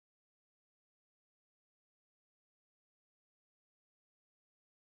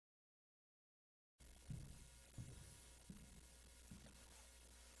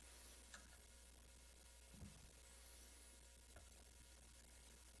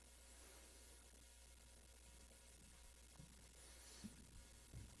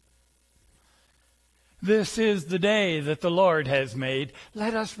This is the day that the Lord has made.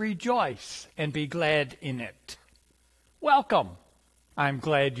 Let us rejoice and be glad in it. Welcome. I'm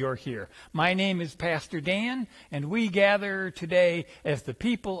glad you're here. My name is Pastor Dan, and we gather today as the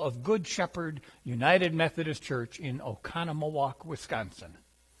people of Good Shepherd United Methodist Church in Oconomowoc, Wisconsin.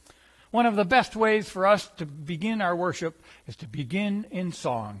 One of the best ways for us to begin our worship is to begin in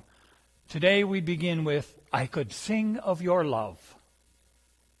song. Today we begin with, I Could Sing of Your Love.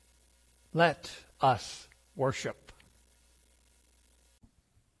 Let us worship.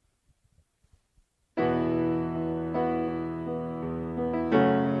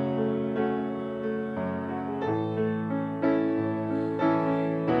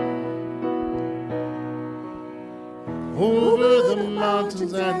 Over the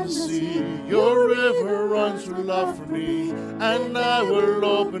mountains and the sea, your river runs through love for me. And I will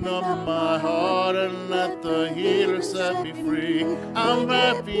open up my heart and let the healer set me free. I'm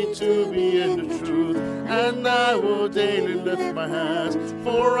happy to be in the truth, and I will daily lift my hands.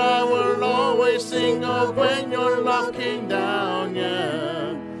 For I will always sing of when your love came down,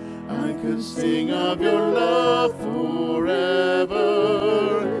 yeah. I could sing of your love forever.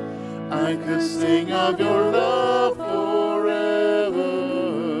 I could sing of your love forever.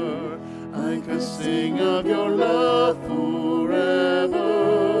 I could sing of your love forever.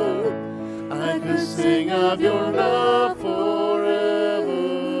 I could sing of your love forever.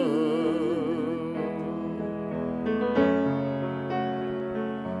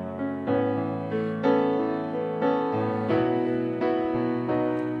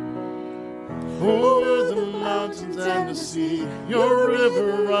 Over the mountains and the sea, your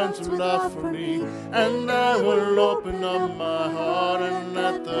river runs through love for me. And I will open up my heart and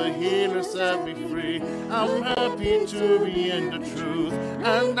let the healer set me free. I'm happy to be in the truth,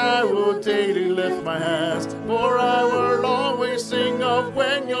 and I will daily lift my hands. For I will always sing of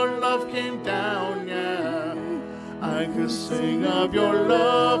when your love came down, yeah. I could sing of your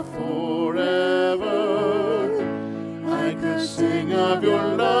love forever. I could sing of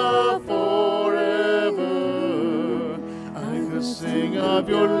your love forever. I could sing of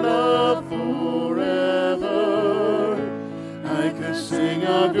your love forever. I could sing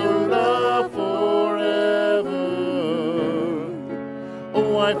of your love forever.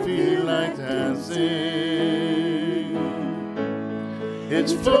 Oh, I feel like dancing.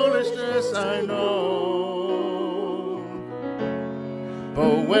 It's foolishness, I know.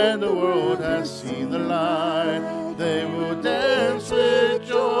 But when the world has seen the light, they will dance with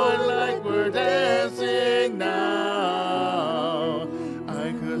joy like we're dancing now.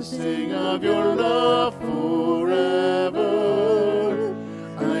 I could sing of your love forever.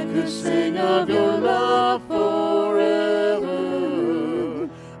 I could sing of your love forever.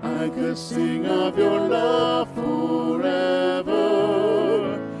 I could sing of your love forever.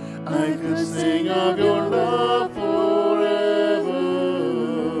 I could sing of your love forever.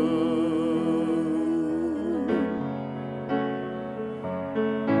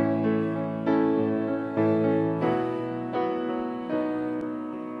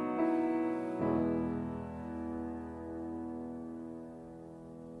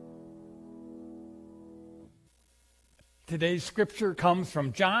 Today's scripture comes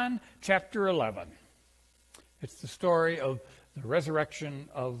from John chapter 11. It's the story of the resurrection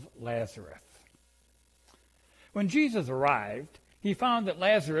of Lazarus. When Jesus arrived, he found that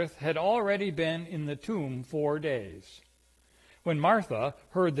Lazarus had already been in the tomb 4 days. When Martha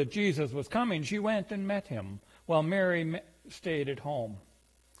heard that Jesus was coming, she went and met him, while Mary stayed at home.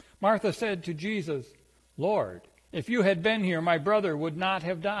 Martha said to Jesus, Lord, if you had been here, my brother would not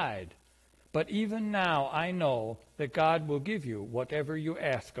have died. But even now I know that God will give you whatever you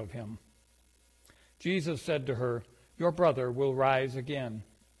ask of him. Jesus said to her, Your brother will rise again.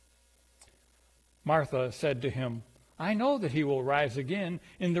 Martha said to him, I know that he will rise again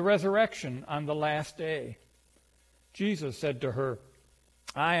in the resurrection on the last day. Jesus said to her,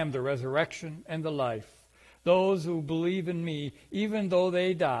 I am the resurrection and the life. Those who believe in me, even though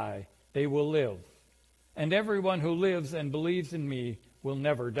they die, they will live. And everyone who lives and believes in me will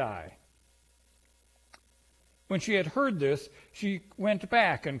never die. When she had heard this, she went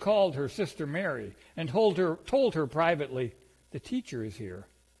back and called her sister Mary and told her privately, The teacher is here,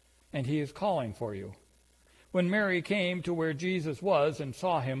 and he is calling for you. When Mary came to where Jesus was and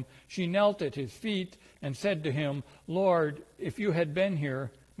saw him, she knelt at his feet and said to him, Lord, if you had been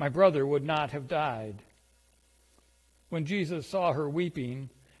here, my brother would not have died. When Jesus saw her weeping,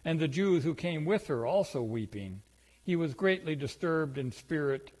 and the Jews who came with her also weeping, he was greatly disturbed in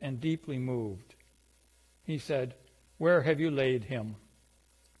spirit and deeply moved. He said, Where have you laid him?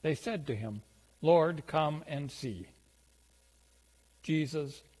 They said to him, Lord, come and see.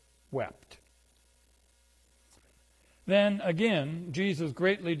 Jesus wept. Then again, Jesus,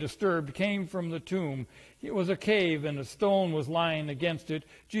 greatly disturbed, came from the tomb. It was a cave, and a stone was lying against it.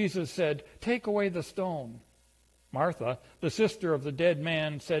 Jesus said, "Take away the stone." Martha, the sister of the dead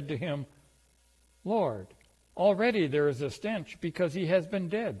man, said to him, "Lord, already there is a stench, because he has been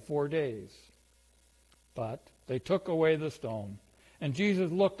dead 4 days." But they took away the stone. And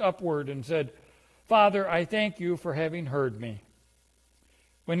Jesus looked upward and said, "Father, I thank you for having heard me."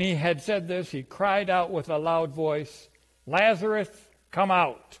 When he had said this, he cried out with a loud voice, "Lazarus, come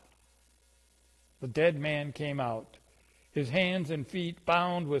out." The dead man came out, his hands and feet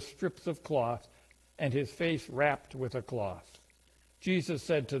bound with strips of cloth, and his face wrapped with a cloth. Jesus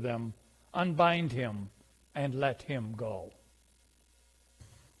said to them, "Unbind him and let him go."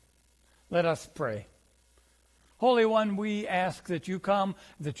 Let us pray. Holy One, we ask that you come,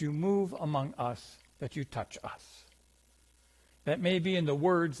 that you move among us, that you touch us. That may be in the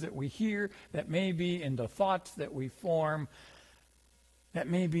words that we hear, that may be in the thoughts that we form, that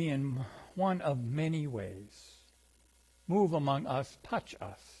may be in one of many ways. Move among us, touch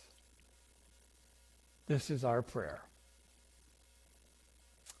us. This is our prayer.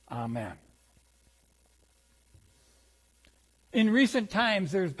 Amen. In recent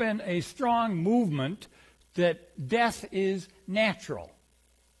times, there's been a strong movement that death is natural.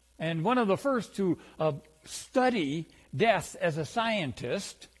 And one of the first to study death as a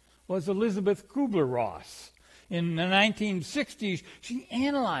scientist was Elizabeth Kubler-Ross. In the 1960s, she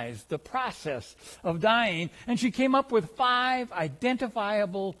analyzed the process of dying, and she came up with 5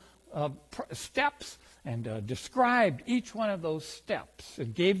 identifiable steps and described each one of those steps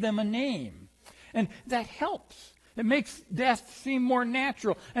and gave them a name. And that helps. It makes death seem more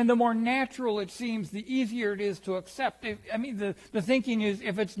natural. And the more natural it seems, the easier it is to accept. The thinking is,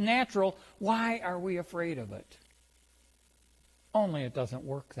 if it's natural, why are we afraid of it? Only it doesn't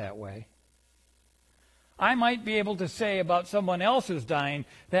work that way. I might be able to say about someone else's dying,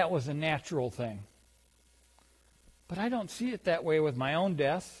 that was a natural thing. But I don't see it that way with my own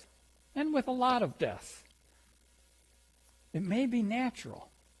death and with a lot of death. It may be natural,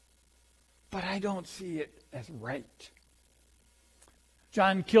 but I don't see it as right.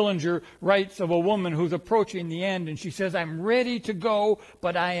 John Killinger writes of a woman who's approaching the end, and she says, "I'm ready to go,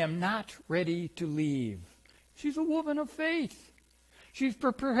 but I am not ready to leave." She's a woman of faith. She's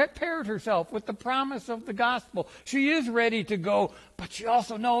prepared herself with the promise of the gospel. She is ready to go, but she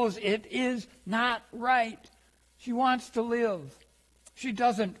also knows it is not right. She wants to live. She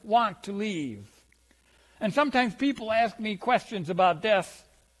doesn't want to leave. And sometimes people ask me questions about death.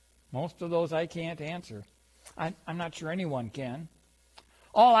 Most of those I can't answer. I'm not sure anyone can.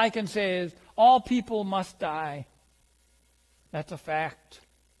 All I can say is, all people must die. That's a fact.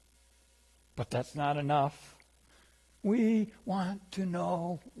 But that's not enough. We want to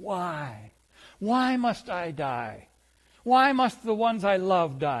know why. Why must I die? Why must the ones I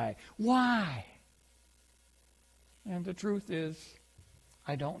love die? Why? And the truth is,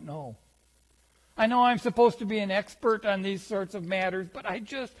 I don't know. I know I'm supposed to be an expert on these sorts of matters, but I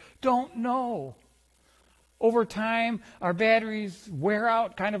just don't know. Over time, our batteries wear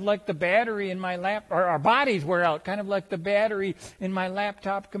out kind of like the battery in my or our bodies wear out kind of like the battery in my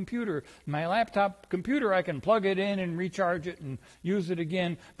laptop computer. My laptop computer, I can plug it in and recharge it and use it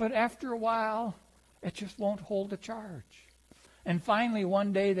again, but after a while, it just won't hold a charge. And finally,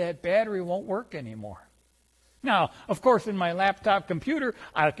 one day, that battery won't work anymore. Now, of course, in my laptop computer,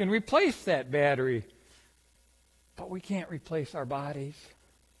 I can replace that battery, but we can't replace our bodies.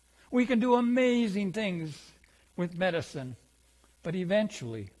 We can do amazing things with medicine, but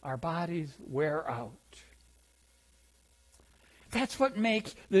eventually our bodies wear out. That's what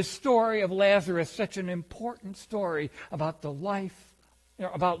makes this story of Lazarus such an important story about the life,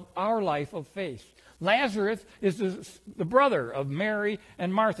 about our life of faith. Lazarus is the brother of Mary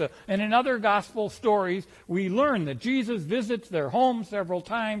and Martha. And in other gospel stories, we learn that Jesus visits their home several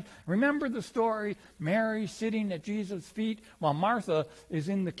times. Remember the story? Mary sitting at Jesus' feet while Martha is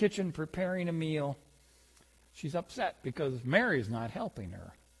in the kitchen preparing a meal. She's upset because Mary's not helping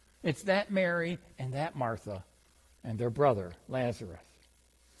her. It's that Mary and that Martha and their brother, Lazarus.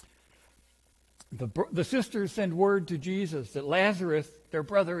 The sisters send word to Jesus that Lazarus, their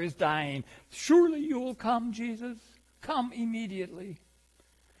brother, is dying. "Surely you will come, Jesus. Come immediately."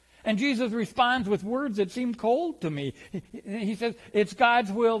 And Jesus responds with words that seem cold to me. He says, "It's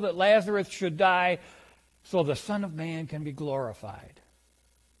God's will that Lazarus should die so the Son of Man can be glorified."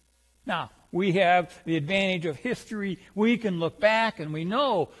 Now, we have the advantage of history. We can look back and we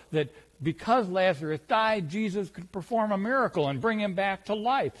know that because Lazarus died, Jesus could perform a miracle and bring him back to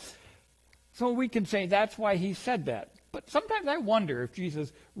life. So we can say that's why he said that. But sometimes I wonder if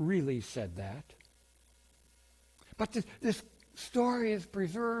Jesus really said that. But this story is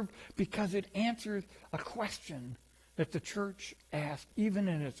preserved because it answers a question that the church asked even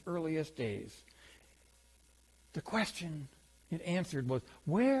in its earliest days. The question it answered was,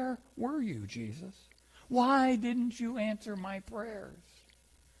 where were you, Jesus? Why didn't you answer my prayers?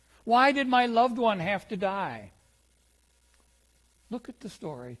 Why did my loved one have to die? Look at the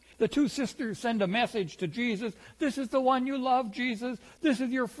story. The two sisters send a message to Jesus. This is the one you love, Jesus. This is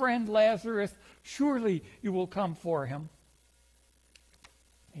your friend Lazarus. Surely you will come for him.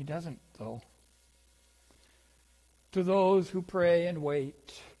 He doesn't, though. To those who pray and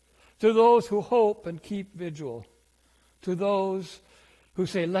wait, to those who hope and keep vigil, to those who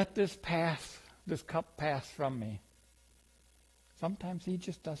say, let this cup pass from me, sometimes he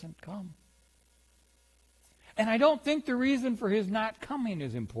just doesn't come. And I don't think the reason for his not coming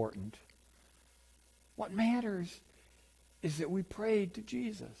is important. What matters is that we prayed to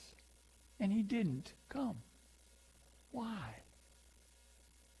Jesus and he didn't come. Why?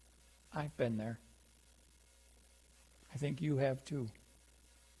 I've been there. I think you have too.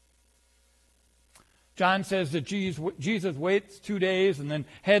 John says that Jesus waits 2 days and then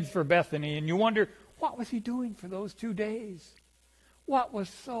heads for Bethany, and you wonder, what was he doing for those 2 days? What was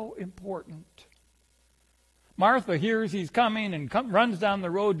so important? Martha hears he's coming and runs down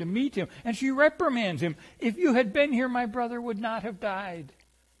the road to meet him, and she reprimands him. If you had been here, my brother would not have died.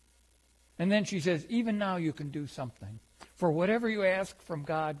 And then she says, even now you can do something. For whatever you ask from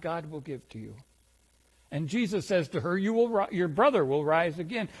God, God will give to you. And Jesus says to her, your brother will rise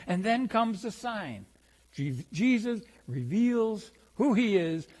again. And then comes the sign. Jesus reveals who he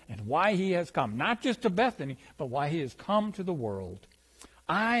is and why he has come. Not just to Bethany, but why he has come to the world.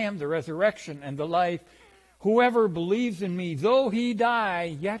 I am the resurrection and the life. Whoever believes in me, though he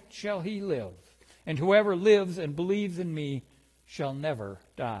die, yet shall he live. And whoever lives and believes in me shall never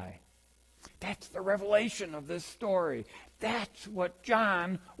die. That's the revelation of this story. That's what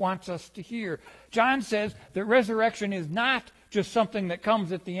John wants us to hear. John says that resurrection is not just something that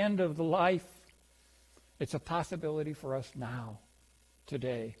comes at the end of the life. It's a possibility for us now,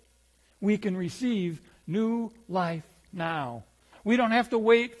 today. We can receive new life now. We don't have to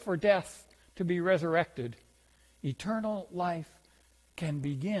wait for death to be resurrected. Eternal life can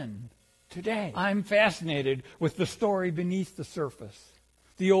begin today. I'm fascinated with the story beneath the surface.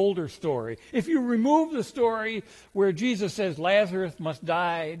 The older story. If you remove the story where Jesus says Lazarus must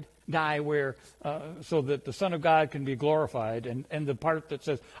die where so that the Son of God can be glorified, and the part that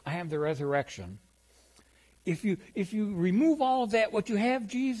says I am the resurrection. If you remove all of that, what you have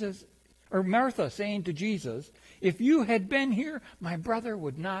Jesus or Martha saying to Jesus, if you had been here, my brother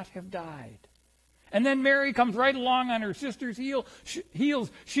would not have died. And then Mary comes right along on her sister's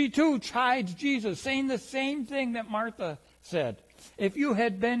heels. She too chides Jesus, saying the same thing that Martha said. If you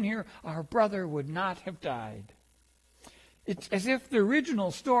had been here, our brother would not have died. It's as if the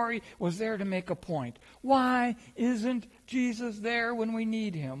original story was there to make a point. Why isn't Jesus there when we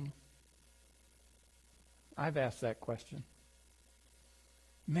need him? I've asked that question.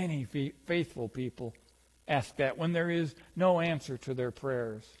 Many faithful people ask that when there is no answer to their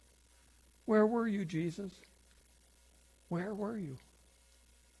prayers. Where were you, Jesus? Where were you?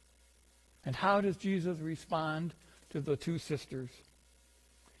 And how does Jesus respond to the two sisters?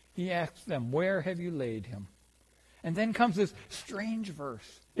 He asks them, where have you laid him? And then comes this strange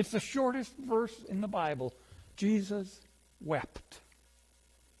verse. It's the shortest verse in the Bible. Jesus wept.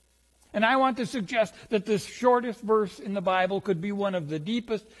 And I want to suggest that this shortest verse in the Bible could be one of the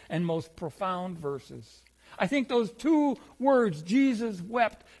deepest and most profound verses. I think those two words, Jesus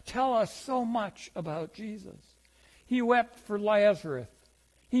wept, tell us so much about Jesus. He wept for Lazarus.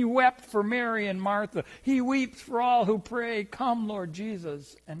 He wept for Mary and Martha. He weeps for all who pray, come, Lord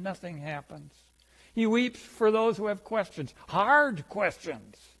Jesus, and nothing happens. He weeps for those who have questions, hard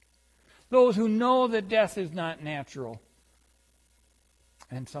questions, those who know that death is not natural.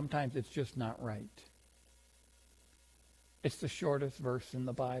 And sometimes it's just not right. It's the shortest verse in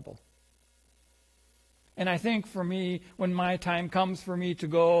the Bible. And I think for me, when my time comes for me to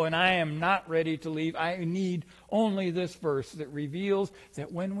go and I am not ready to leave, I need only this verse that reveals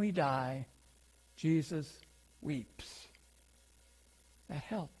that when we die, Jesus weeps. That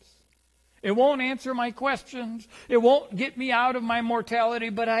helps. It won't answer my questions. It won't get me out of my mortality,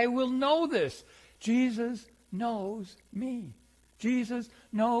 but I will know this. Jesus knows me. Jesus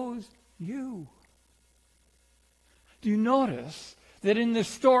knows you. Do you notice that in this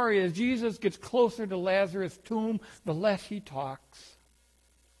story, as Jesus gets closer to Lazarus' tomb, the less he talks?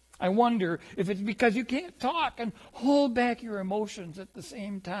 I wonder if it's because you can't talk and hold back your emotions at the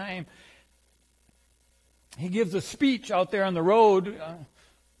same time. He gives a speech out there on the road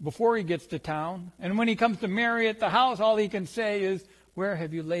before he gets to town. And when he comes to Mary at the house, all he can say is, "Where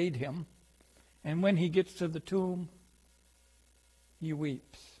have you laid him?" And when he gets to the tomb, he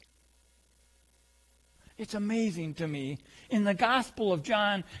weeps. It's amazing to me. In the Gospel of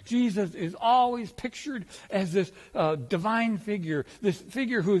John, Jesus is always pictured as this divine figure, this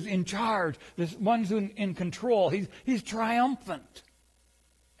figure who's in charge, this one who's in control. He's triumphant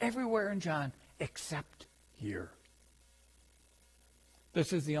everywhere in John except here.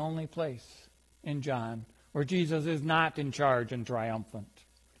 This is the only place in John where Jesus is not in charge and triumphant.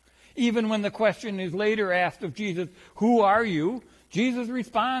 Even when the question is later asked of Jesus, "Who are you?" Jesus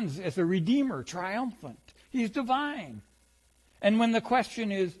responds as a redeemer, triumphant. He's divine. And when the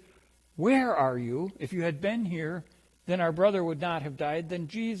question is, "Where are you? If you had been here, then our brother would not have died," then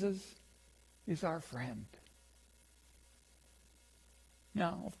Jesus is our friend.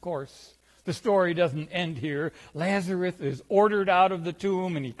 Now, of course, the story doesn't end here. Lazarus is ordered out of the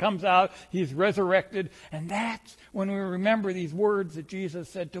tomb, and he comes out, he's resurrected, and that's when we remember these words that Jesus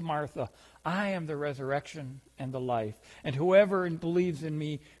said to Martha, "I am the resurrection and the life, and whoever believes in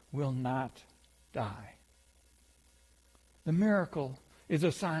me will not die." The miracle is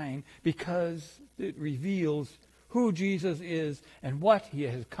a sign because it reveals who Jesus is and what he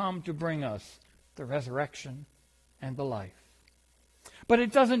has come to bring us, the resurrection and the life. But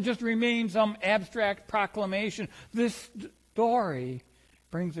it doesn't just remain some abstract proclamation. This story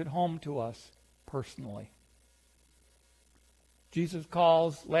brings it home to us personally. Jesus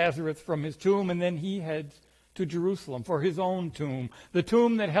calls Lazarus from his tomb, and then he heads to Jerusalem for his own tomb. The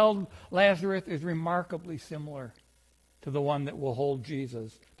tomb that held Lazarus is remarkably similar to the one that will hold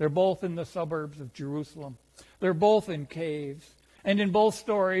Jesus. They're both in the suburbs of Jerusalem. They're both in caves. And in both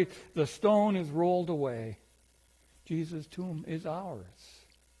stories, the stone is rolled away. Jesus' tomb is ours.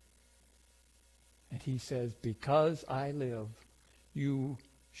 And he says, "Because I live, you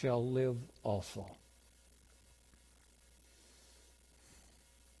shall live also."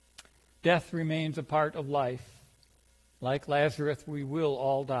 Death remains a part of life. Like Lazarus, we will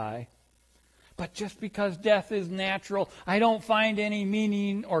all die. But just because death is natural, I don't find any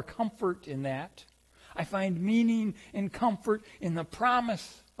meaning or comfort in that. I find meaning and comfort in the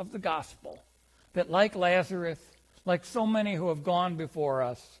promise of the gospel that like Lazarus, like so many who have gone before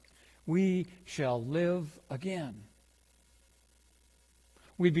us, we shall live again.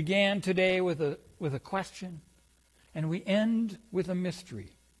 We began today with a question, and we end with a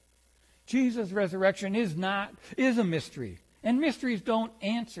mystery. Jesus' resurrection is a mystery, and mysteries don't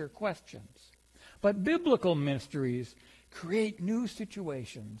answer questions. But biblical mysteries create new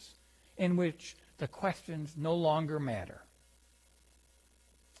situations in which the questions no longer matter.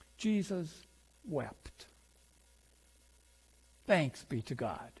 Jesus wept. Thanks be to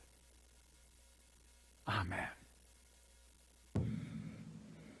God. Amen.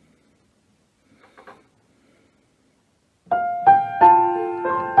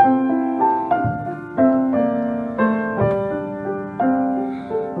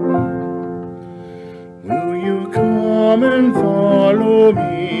 Come and follow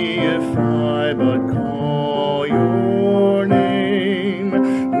me if I but call your name.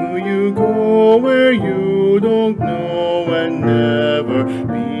 Will you go where you don't know and never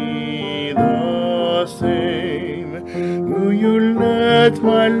be the same? Will you let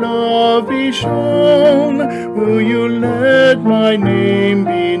my love be shown? Will you let my name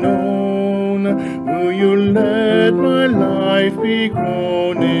be known? Will you let my life be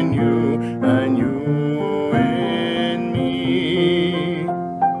grown in you and you in me?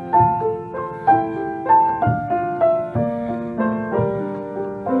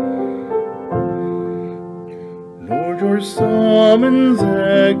 Lord, your summons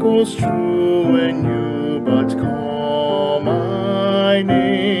echoes true when you but call my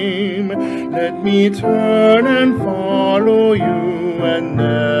name. Let me turn and follow you and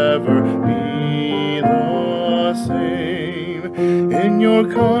never be the same. In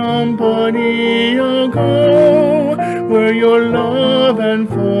your company I'll go, where your love and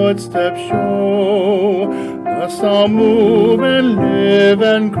footsteps show. Thus I'll move and live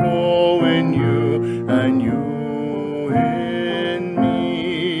and grow in you and you in me.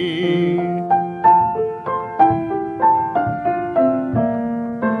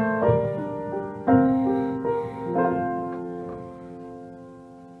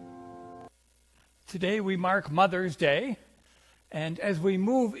 Today we mark Mother's Day, and as we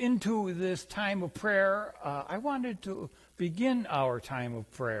move into this time of prayer, I wanted to begin our time of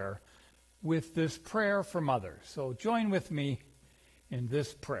prayer with this prayer for mothers. So join with me in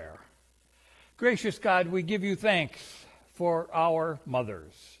this prayer. Gracious God, we give you thanks for our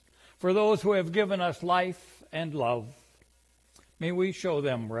mothers, for those who have given us life and love. May we show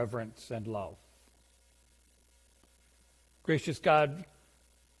them reverence and love. Gracious God,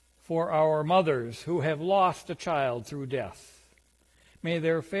 for our mothers who have lost a child through death, may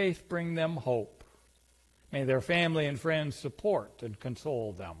their faith bring them hope. May their family and friends support and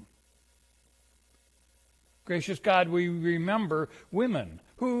console them. Gracious God, we remember women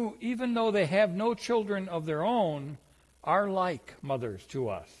who, even though they have no children of their own, are like mothers to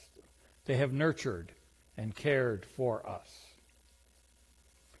us. They have nurtured and cared for us.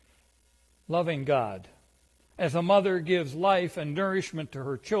 Loving God, as a mother gives life and nourishment to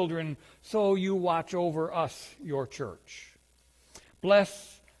her children, so you watch over us, your church.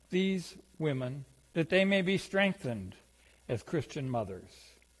 Bless these women that they may be strengthened as Christian mothers.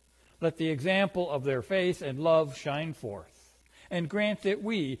 Let the example of their faith and love shine forth, and grant that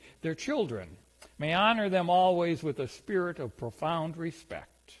we, their children, may honor them always with a spirit of profound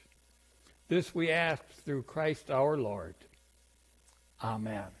respect. This we ask through Christ our Lord.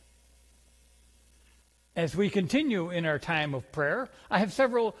 Amen. As we continue in our time of prayer, I have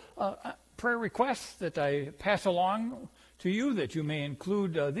several prayer requests that I pass along to you, that you may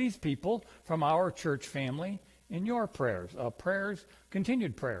include these people from our church family in your prayers.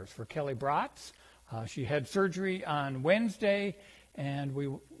 Continued prayers for Kelly Bratz. She had surgery on Wednesday, and we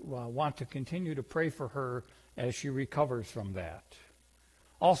want to continue to pray for her as she recovers from that.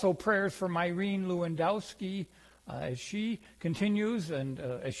 Also prayers for Myrene Lewandowski as she continues, and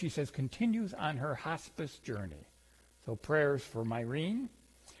as she says, continues on her hospice journey. So prayers for Myrene.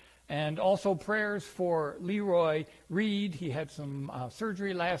 And also prayers for Leroy Reed. He had some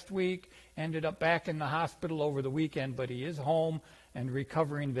surgery last week, ended up back in the hospital over the weekend, but he is home and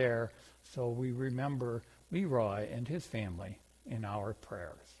recovering there. So we remember Leroy and his family in our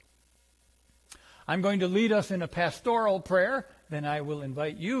prayers. I'm going to lead us in a pastoral prayer. Then I will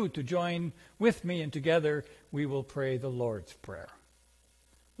invite you to join with me, and together we will pray the Lord's Prayer.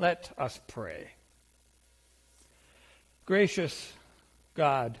 Let us pray. Gracious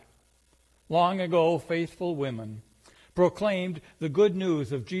God, long ago, faithful women proclaimed the good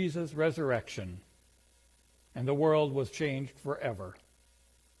news of Jesus' resurrection, and the world was changed forever.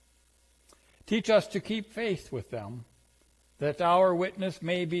 Teach us to keep faith with them, that our witness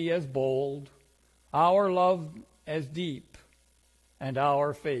may be as bold, our love as deep, and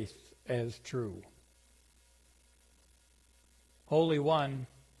our faith as true. Holy One,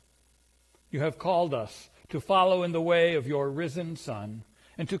 you have called us to follow in the way of your risen Son,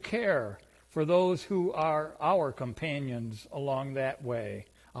 and to care for those who are our companions along that way,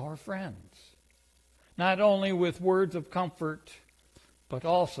 our friends, not only with words of comfort, but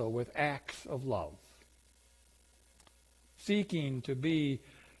also with acts of love. Seeking to be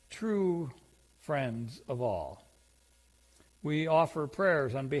true friends of all, we offer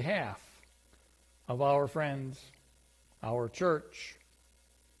prayers on behalf of our friends, our church,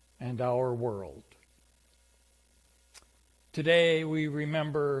 and our world. Today we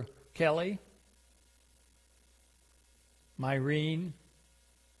remember Kelly, Myrene,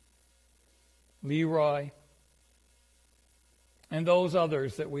 Leroy, and those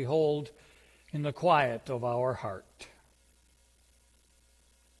others that we hold in the quiet of our heart.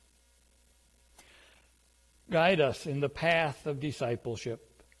 Guide us in the path of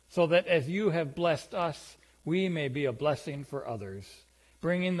discipleship, so that as you have blessed us, we may be a blessing for others,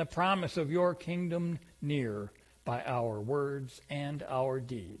 bringing the promise of your kingdom near by our words and our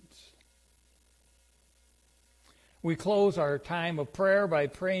deeds. We close our time of prayer by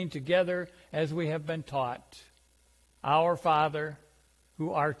praying together as we have been taught. Our Father,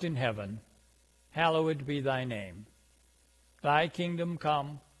 who art in heaven, hallowed be thy name. Thy kingdom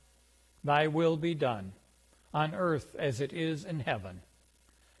come, thy will be done, on earth as it is in heaven.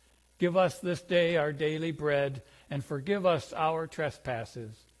 Give us this day our daily bread, and forgive us our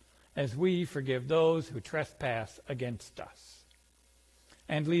trespasses, as we forgive those who trespass against us.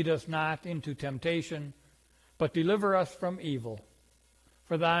 And lead us not into temptation, but deliver us from evil.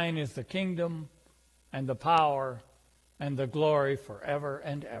 For thine is the kingdom, and the power, and the glory forever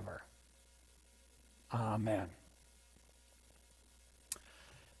and ever. Amen.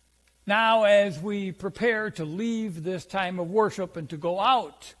 Now, as we prepare to leave this time of worship and to go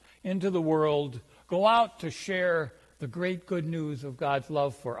out into the world, go out to share the great good news of God's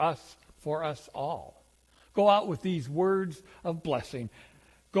love for us all. Go out with these words of blessing.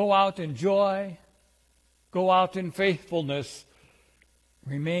 Go out in joy. Go out in faithfulness.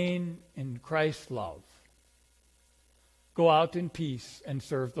 Remain in Christ's love. Go out in peace and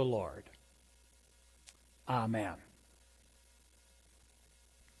serve the Lord. Amen.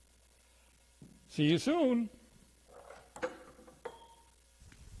 See you soon.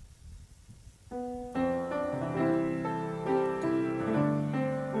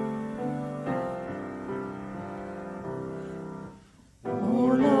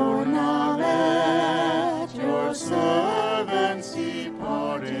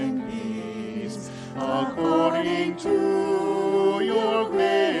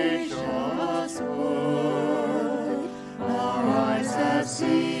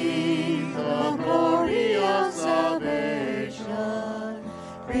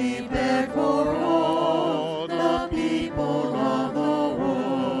 Prepare